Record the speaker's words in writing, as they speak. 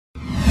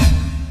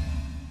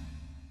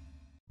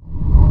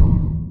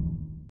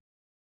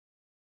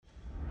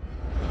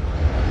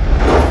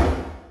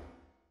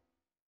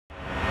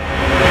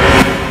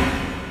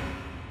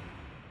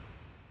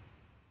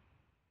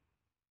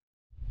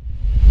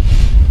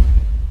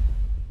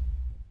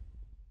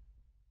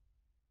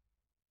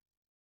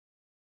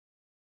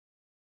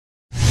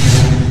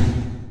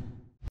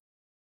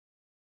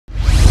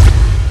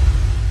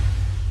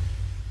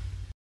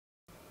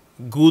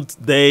Good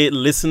day,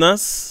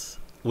 listeners.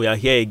 We are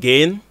here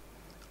again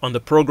on the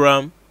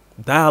program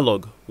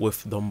Dialogue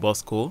with Don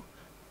Bosco,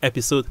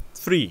 episode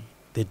 3,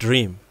 The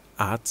Dream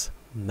at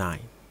 9.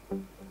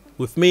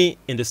 With me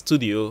in the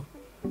studio,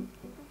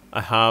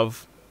 I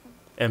have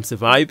MC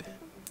Vibe,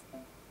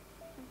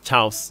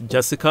 Charles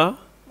Jessica,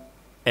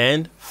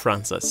 and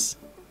Francis.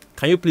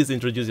 Can you please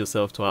introduce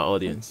yourself to our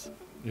audience?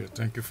 Yeah,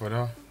 thank you for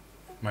that.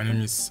 My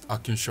name is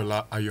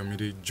Akinshola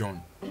Ayomide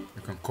John.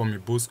 You can call me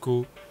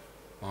Bosco,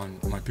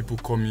 and my people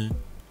call me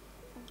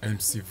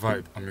MC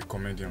Vibe. I'm a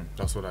comedian.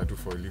 That's what I do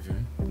for a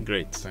living.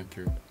 Great. Thank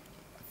you,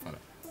 Father.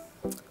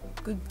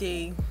 Good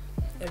day,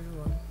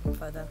 everyone,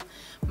 Father.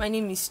 My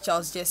name is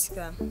Charles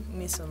Jessica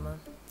Misoma.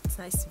 It's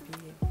nice to be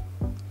here.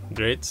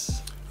 Great.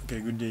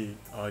 Okay, good day,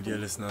 our dear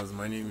listeners.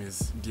 My name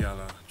is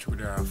Diala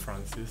Chudera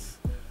Francis.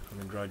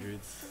 I'm a graduate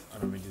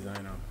and I'm a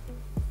designer.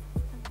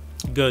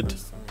 Good.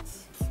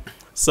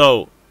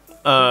 So,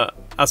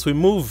 as we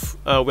move,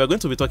 we're going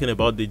to be talking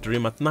about the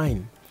dream at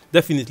 9.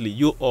 Definitely,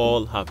 you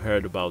all have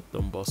heard about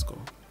Don Bosco,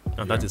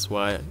 and that is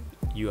why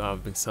you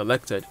have been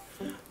selected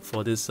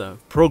for this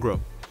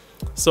program.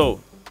 So,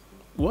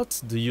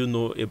 what do you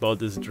know about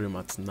this dream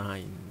at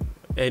 9?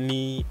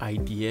 Any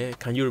idea?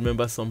 Can you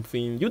remember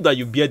something? You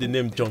bear the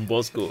name Don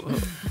Bosco.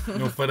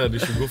 No, Father, they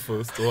should go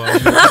first.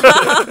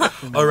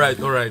 All right.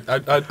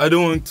 I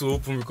don't want to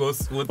open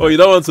because... you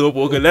don't want to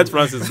open? Okay, let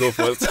Francis go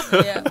first.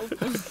 Yeah.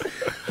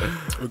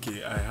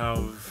 Okay, I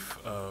have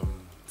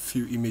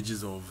few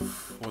images of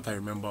what I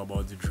remember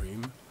about the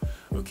dream.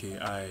 Okay,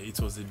 it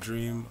was a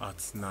dream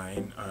at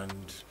 9,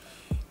 and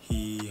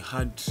he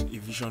had a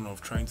vision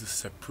of trying to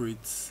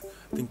separate,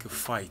 I think, a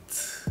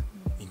fight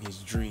in his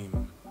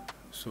dream.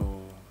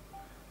 So I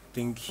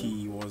think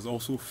he was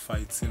also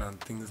fighting and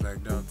things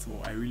like that. So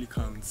I really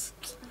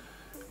can't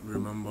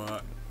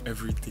remember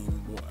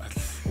everything. But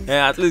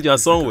Yeah, at least you're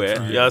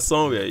somewhere. You get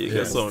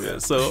somewhere.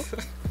 So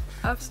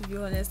I have to be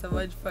honest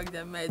about the fact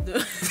that I do.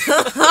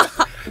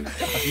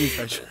 at least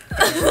I should.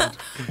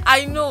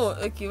 I know.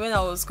 Okay, when I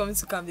was coming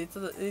to camp, they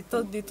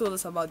told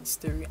us about the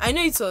story. I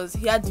know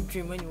he had the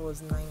dream when he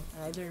was 9,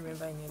 and I don't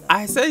remember any of that.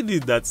 I said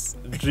that's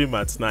dream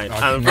at 9,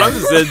 and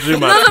Francis said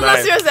dream at 9.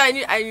 No,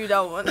 seriously, I knew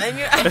that one. I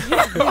knew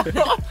that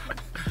one.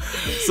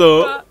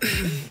 So,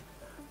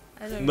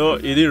 I don't no,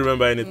 remember. you didn't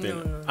remember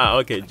anything. No.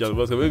 Okay, John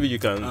Bosco, maybe you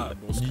can.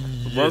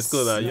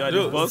 Bosco, now you are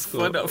the Bosco.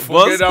 Father,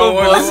 forget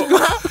Bosco.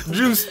 that one.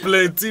 Dreams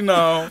plenty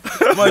now.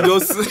 Man,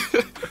 just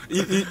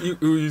he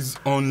is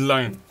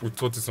online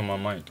with what is on my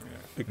mind.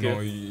 Okay.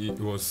 No,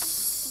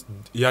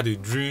 he had a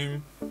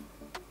dream.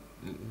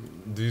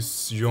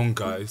 These young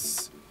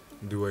guys,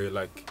 they were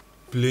like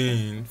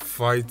playing,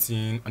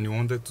 fighting, and he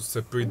wanted to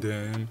separate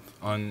them,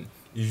 and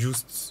he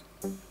used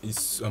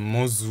his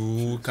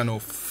muscle kind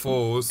of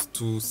force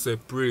to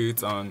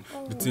separate, and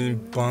the thing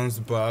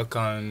bounced back,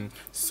 and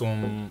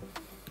some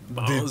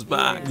Bounce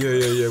back.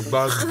 yeah,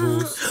 back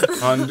goes,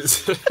 and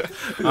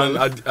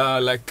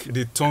like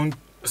they turned.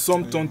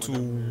 Some turned to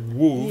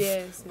wolf,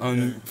 Yes.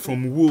 and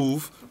from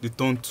wolf they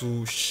turned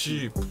to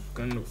sheep,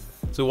 kind of.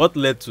 So, what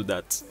led to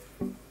that?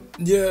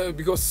 Yeah,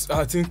 because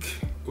I think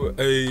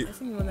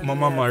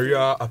Mama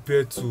Maria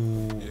appeared to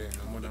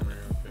Mother Mary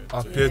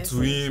appeared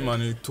to Yes, him,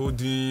 and he told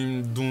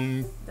him,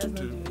 "Don't." It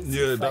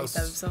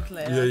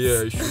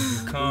It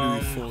should be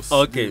calm.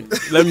 Okay,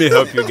 let me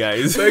help you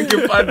guys. Thank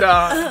you, Father.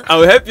 I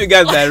will help you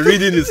guys by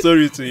reading the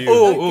story to you.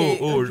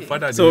 Okay.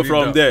 Father. So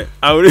from there,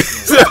 I will.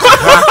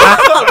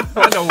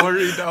 Father,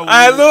 worry that one.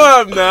 I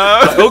know him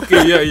now.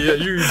 Okay, yeah,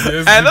 you.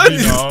 Yes, I know now.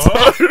 this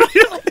story.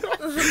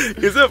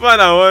 It's so fun.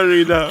 I won't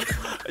read now.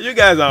 You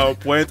guys are on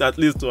point, at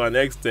least to an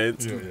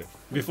extent. Yeah.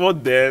 Before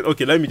then,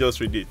 okay, let me just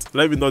read it.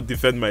 Let me not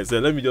defend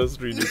myself. Let me just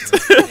read it.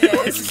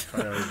 Yes.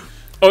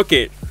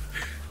 Okay.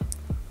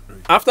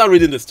 After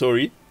reading the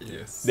story,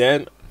 Yes.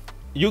 then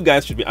you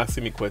guys should be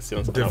asking me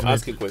questions. And I'll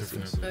ask you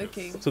questions.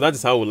 Definitely. Okay. So that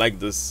is how we like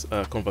this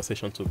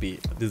conversation to be,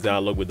 this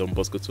dialogue with Don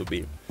Bosco to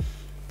be.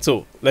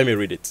 So let me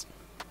read it.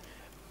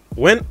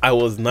 When I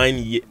was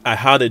 9, I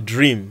had a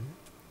dream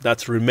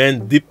that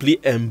remained deeply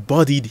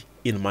embodied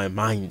in my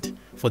mind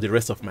for the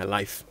rest of my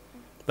life.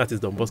 That is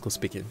Don Bosco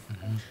speaking.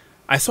 Mm-hmm.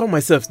 I saw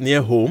myself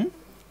near home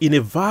in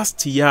a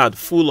vast yard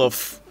full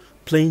of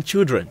playing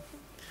children.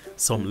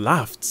 Some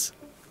laughed.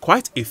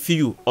 Quite a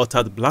few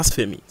uttered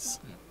blasphemies.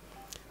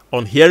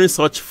 On hearing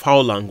such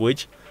foul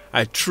language,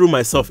 I threw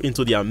myself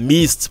into their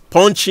midst,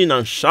 punching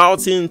and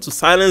shouting to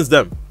silence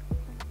them.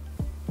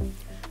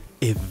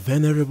 A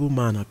venerable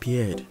man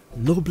appeared,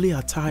 nobly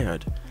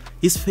attired.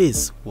 His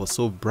face was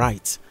so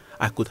bright,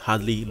 I could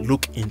hardly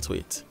look into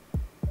it.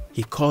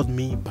 He called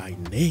me by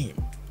name,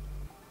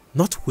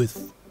 not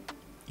with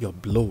your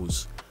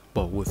blows,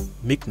 but with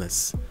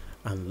meekness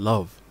and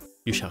love.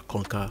 You shall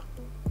conquer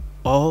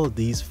all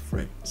these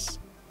friends.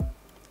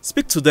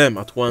 Speak to them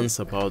at once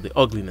about the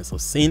ugliness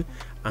of sin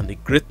and the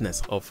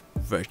greatness of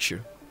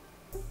virtue.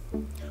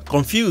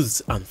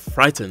 Confused and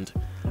frightened,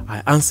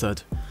 I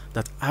answered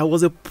that I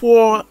was a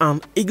poor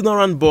and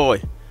ignorant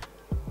boy.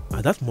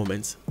 At that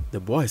moment, the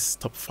boys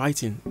stopped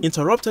fighting,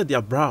 interrupted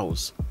their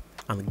brows,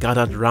 and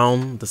gathered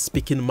round the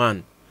speaking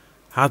man.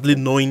 Hardly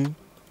knowing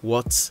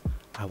what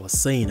I was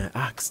saying, I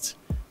asked,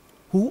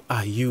 "Who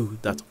are you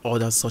that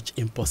orders such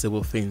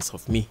impossible things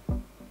of me?"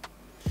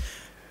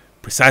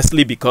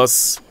 Precisely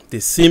because they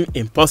seem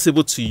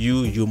impossible to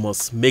you, you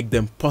must make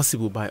them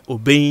possible by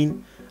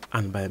obeying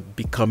and by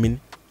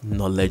becoming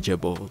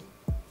knowledgeable.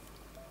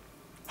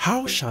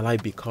 How shall I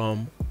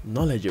become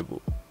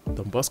knowledgeable?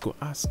 Don Bosco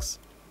asks.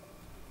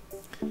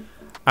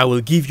 I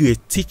will give you a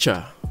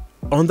teacher.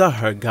 Under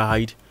her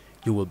guide,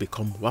 you will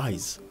become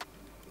wise.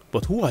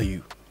 But who are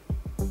you?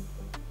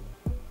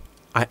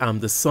 I am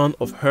the son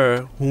of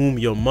her whom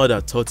your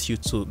mother taught you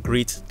to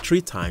greet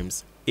 3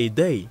 times a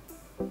day.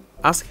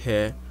 Ask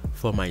her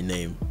for my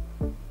name.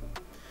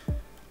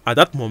 At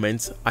that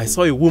moment, I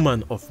saw a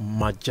woman of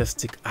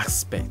majestic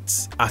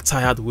aspect,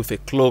 attired with a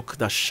cloak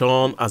that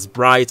shone as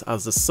bright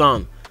as the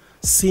sun.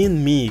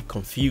 Seeing me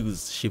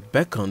confused, she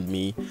beckoned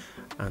me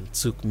and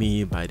took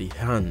me by the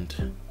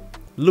hand.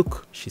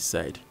 Look, she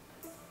said.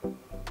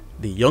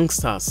 The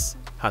youngsters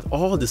had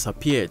all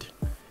disappeared.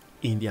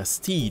 In their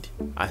stead,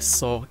 I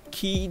saw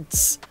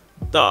kids,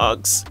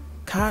 dogs,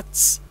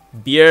 cats,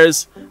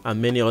 bears,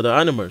 and many other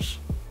animals.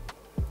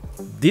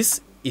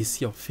 This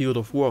is your field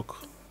of work.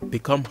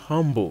 Become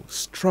humble,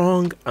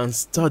 strong, and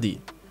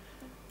steady.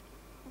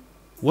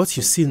 What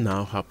you see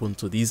now happen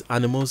to these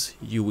animals,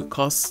 you will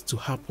cause to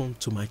happen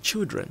to my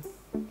children.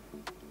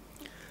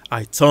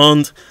 I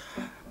turned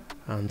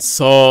and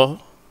saw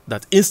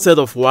that instead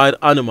of wild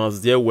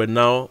animals, there were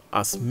now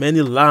as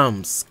many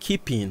lambs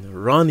skipping,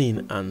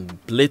 running,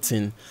 and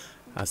bleating,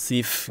 as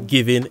if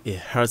giving a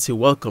hearty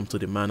welcome to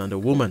the man and the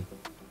woman.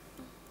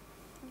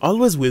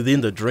 Always within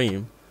the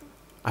dream,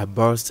 I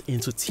burst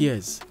into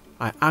tears.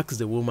 I asked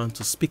the woman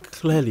to speak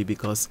clearly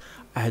because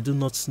I do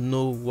not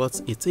know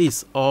what it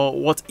is or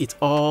what it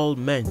all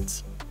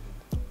meant.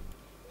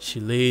 She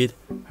laid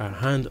her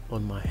hand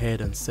on my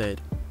head and said,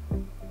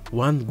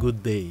 "One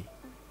good day,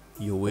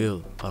 you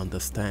will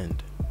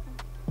understand."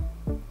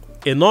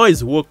 A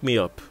noise woke me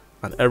up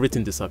and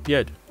everything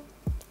disappeared.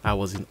 I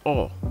was in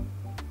awe.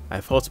 I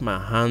felt my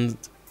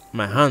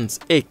hands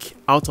ache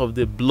out of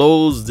the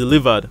blows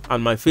delivered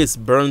and my face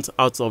burnt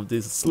out of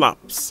the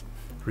slaps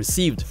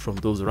received from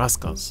those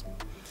rascals.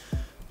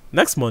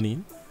 Next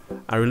morning,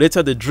 I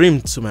related the dream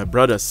to my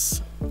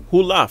brothers,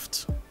 who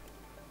laughed.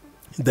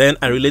 Then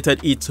I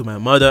related it to my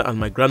mother and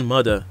my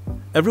grandmother.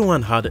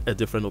 Everyone had a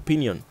different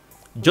opinion.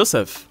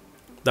 Joseph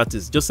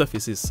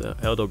is his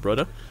elder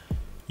brother.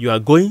 You are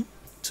going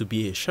to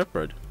be a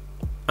shepherd.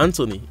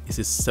 Anthony is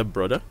his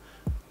stepbrother.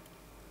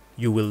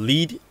 You will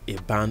lead a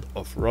band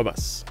of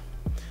robbers.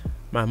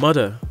 My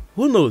mother,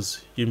 who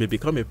knows, you may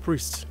become a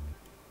priest.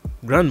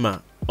 Grandma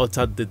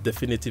uttered the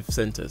definitive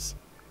sentence,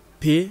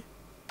 "Pay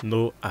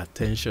no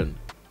attention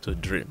to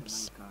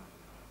dreams."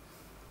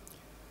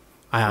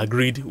 I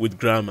agreed with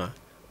Grandma,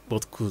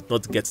 but could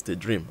not get the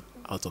dream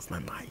out of my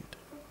mind.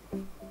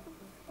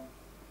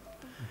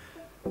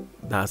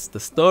 That's the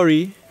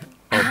story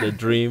of the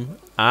dream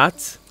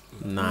at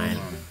 9.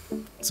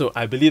 So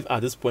I believe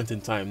at this point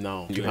in time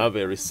now, you have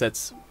a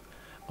reset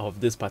of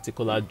this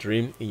particular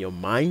dream in your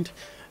mind,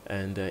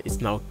 and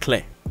it's now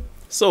clear.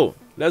 So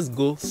let's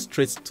go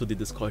straight to the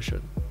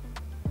discussion.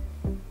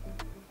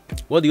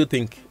 What do you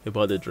think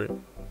about the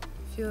dream?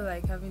 I feel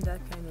like having that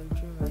kind of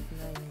dream at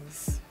 9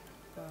 is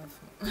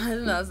powerful. I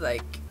don't know,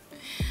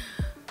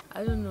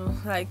 I don't know,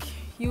 like,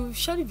 you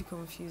surely be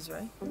confused,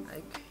 right?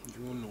 Like,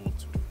 You won't know what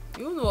to do.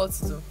 you won't know what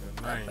to do.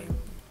 You're 9.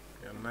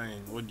 You're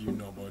 9. What do you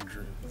know about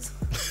dreams?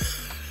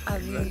 I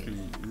mean,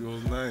 Exactly. You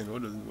was 9.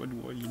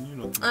 What you knew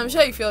not to I'm know.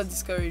 sure you felt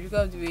discouraged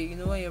because of the way,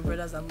 when your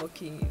brothers are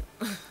mocking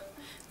you.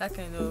 That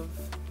kind of,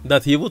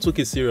 That he even took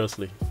it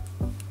seriously.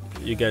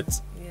 You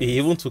get, he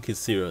yes. even took it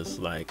serious,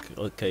 like,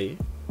 okay.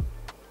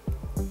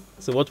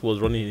 So what was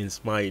running in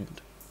his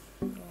mind?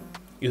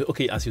 Yeah.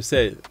 Okay, as you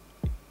said,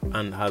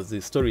 and has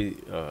the story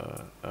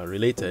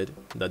related,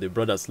 that the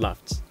brothers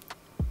laughed.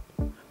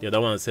 The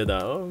other one said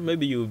that, oh,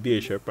 maybe you'll be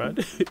a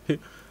shepherd.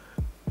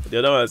 The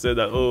other one said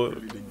that, oh,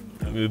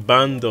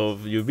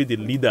 you'll be the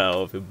leader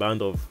of a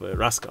band of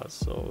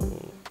rascals,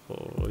 or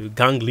a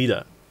gang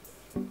leader.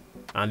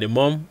 And the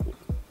mom,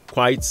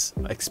 quite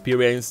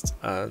experienced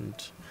and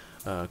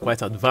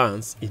quite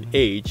advanced in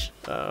age,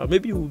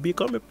 maybe you will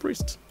become a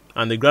priest.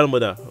 And the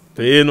grandmother,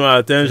 pay no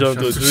attention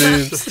to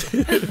dreams.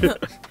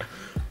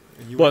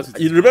 But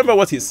you remember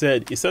what he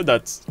said? He said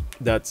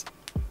that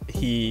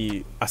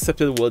he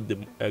accepted what the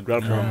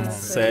grandma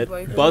said,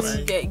 but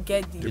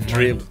get the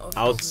dream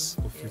of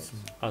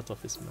out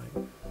of his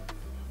mind.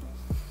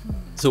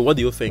 So what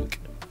do you think?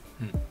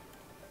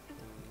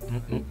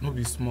 No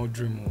be small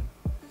dream.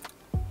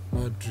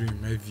 Bad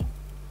dream, heavy.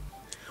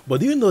 But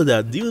do you know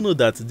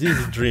that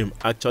this dream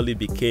actually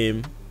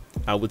became,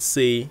 I would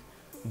say,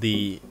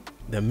 the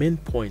main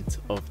point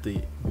of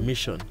the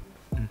mission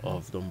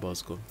of Don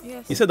Bosco?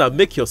 Yes. He said that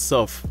make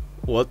yourself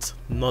what?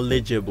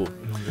 Knowledgeable.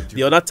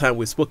 The other time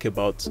we spoke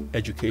about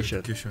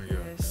education.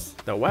 Yes.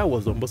 That why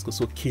was Don Bosco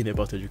so keen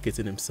about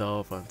educating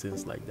himself and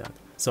things like that?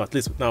 So at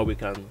least now we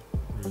can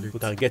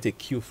get a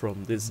cue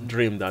from this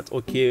dream that,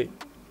 okay,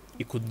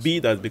 it could be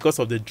that because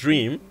of the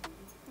dream,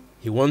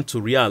 he want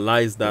to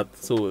realize that.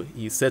 So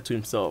he said to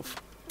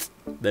himself,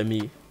 let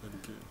me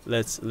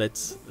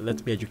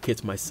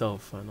educate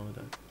myself and all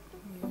that.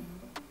 Yeah.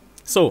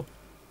 So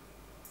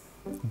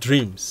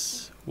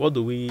dreams, what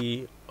do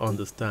we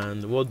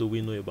understand? What do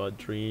we know about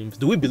dreams?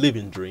 Do we believe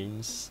in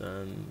dreams?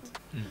 And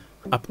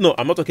no,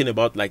 I'm not talking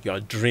about like you are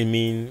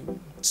dreaming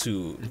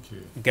to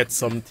get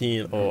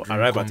something or Dream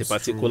arrive at a comes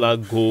particular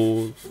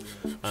goal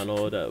and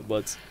all that,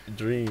 but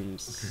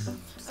dreams.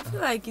 I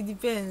feel like it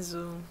depends.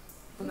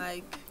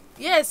 Like,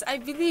 yes, I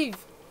believe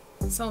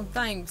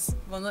sometimes,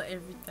 but not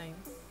every time.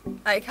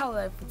 Like, how will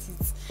I put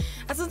it?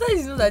 And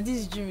sometimes you know that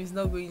this dream is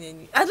not going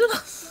anywhere. I don't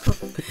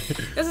know.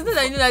 There's sometimes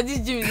I know that this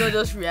dream is not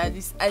just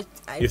realistic.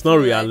 It's not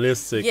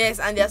realistic. Yes,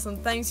 and there are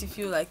sometimes you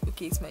feel like,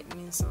 okay, it might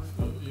mean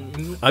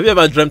something. Have you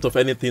ever dreamt of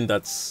anything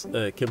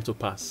that came to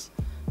pass?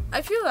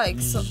 I feel like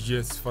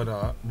Yes,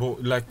 Father.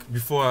 But like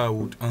before I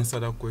would answer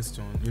that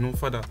question,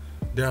 Father,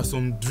 there are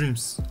some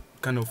dreams,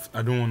 kind of,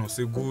 I don't want to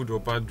say good or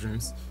bad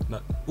dreams,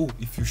 that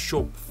if you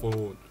shop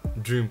for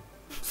dream,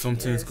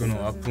 something is gonna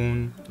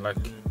happen. Like,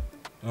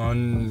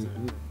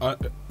 and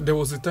there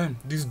was a time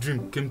this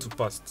dream came to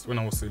pass when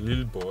I was a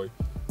little boy,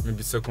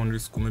 maybe secondary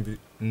school, maybe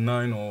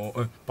 9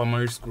 or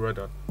primary school,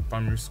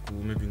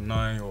 maybe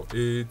 9 or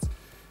 8.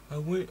 I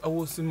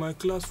was in my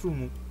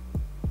classroom,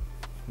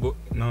 but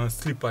now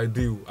sleep I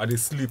do. I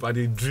sleep, I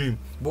dream.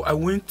 But I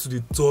went to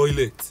the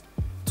toilet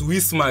to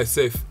ease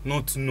myself,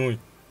 not knowing.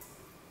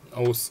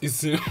 I was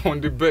eating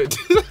on the bed.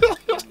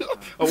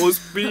 I was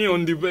peeing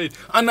on the bed,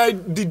 and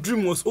the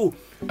dream was,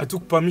 I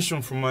took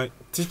permission from my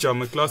teacher,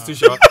 my class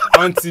teacher.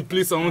 Auntie,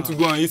 please, I want to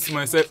go and eat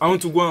myself. I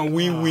want to go and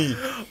wee.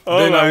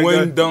 Then I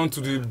went down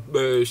to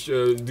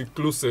the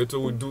closet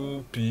to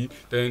do pee.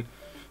 Then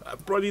I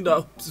brought it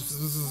up.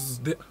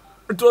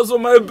 It was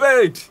on my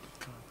bed.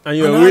 And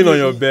you're weeing on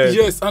your bed.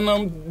 Yes, and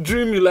I'm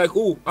dreaming like,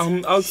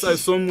 I'm outside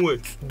somewhere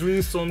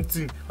doing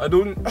something. I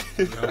don't.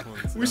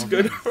 Which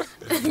kind of.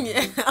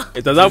 yeah.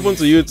 It has happened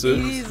to you too.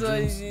 It is what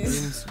it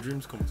is.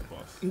 Dreams come to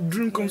pass.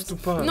 Dream comes to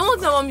pass. No, what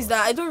my mom is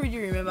that I don't really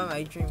remember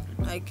my dream.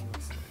 Like,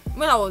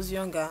 when I was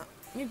younger,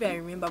 maybe I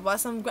remember, but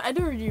as I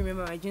don't really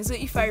remember my dream. So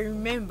if I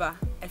remember,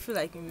 I feel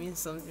like it means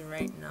something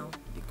right now.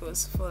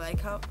 Because for like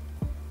how,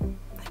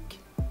 like,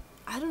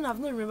 I don't know, I've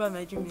not remembered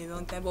my dream in a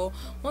long time. But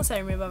once I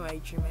remember my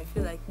dream, I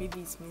feel like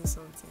maybe it means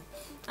something.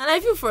 And I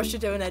feel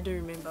frustrated when I don't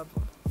remember.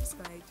 But it's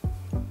like,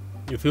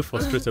 you feel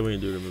frustrated when you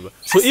don't remember.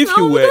 So if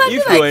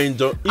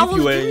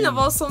you were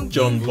in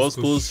John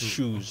Bosco's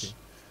shoes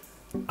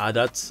at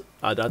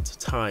that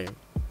time,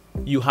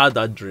 you had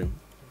that dream.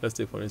 Let's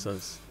take for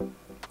instance,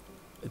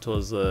 it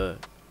was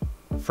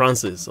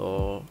Francis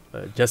or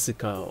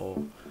Jessica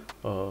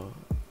or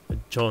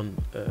John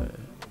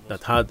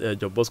that had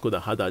John Bosco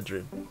that had that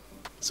dream.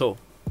 So,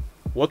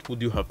 what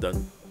would you have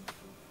done?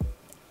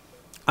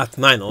 At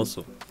 9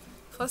 also.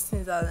 first thing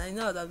is that I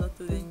know I'd have not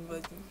told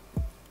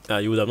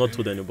anybody. You would have not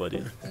told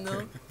anybody.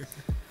 No.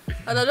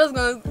 I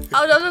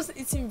would have just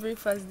eaten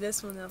breakfast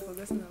this morning and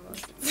forgotten about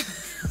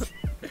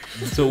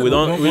it. So we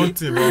don't. One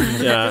thing about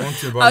me. Yeah. One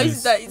thing about I'll me eat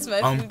is that, it's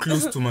my I'm food.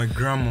 close to my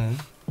grandma.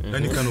 Mhm.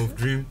 Any kind of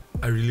dream,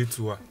 I relate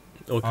to her.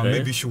 Okay.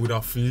 Maybe she would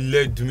have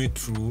led me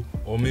through,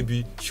 or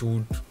maybe she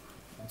would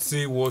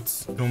say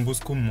what Don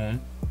Bosco mom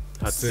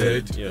Had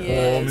said, said, yeah.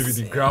 or maybe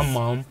the Yes.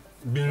 grandma,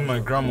 being my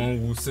grandma,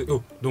 would say,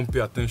 "Oh, don't pay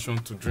attention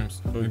to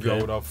dreams." Maybe I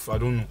Okay. would have, I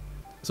don't know.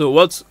 So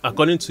what,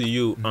 according to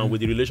you, Mhm. and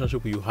with the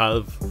relationship you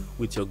have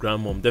with your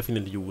grandmom,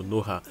 definitely you will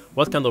know her.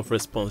 What kind of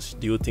response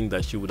do you think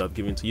that she would have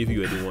given to you if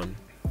you were the one?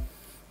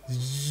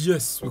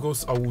 Yes,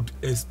 because I would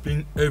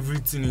explain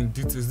everything in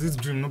details. This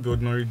dream not be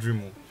ordinary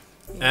dream.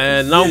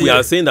 And now we Yeah.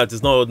 are saying that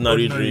it's not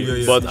ordinary Ordinary, dream,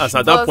 yeah, yeah. but as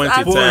at that But point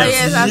at in But time,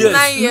 yes, at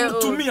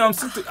 9-year-old. to me, I'm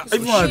sitting,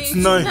 even She- at she-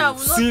 9, I will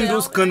not seeing tell-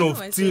 those I kind know of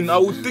myself. things, I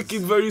would take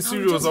it very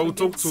serious. just I would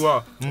talk to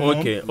her. Mom,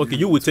 okay,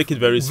 you would take it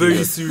very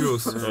very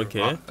serious. serious.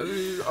 Okay.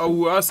 I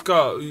will ask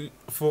her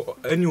for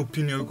any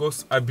opinion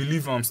because I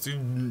believe I'm still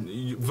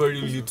very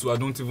little. I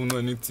don't even know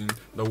anything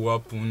that will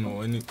happen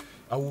or any.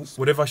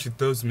 Whatever she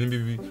tells me,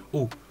 maybe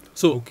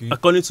So, Okay.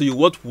 according to you,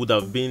 what would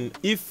have been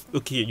if,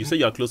 okay, you say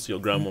you are close to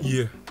your grandmom.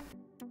 yeah.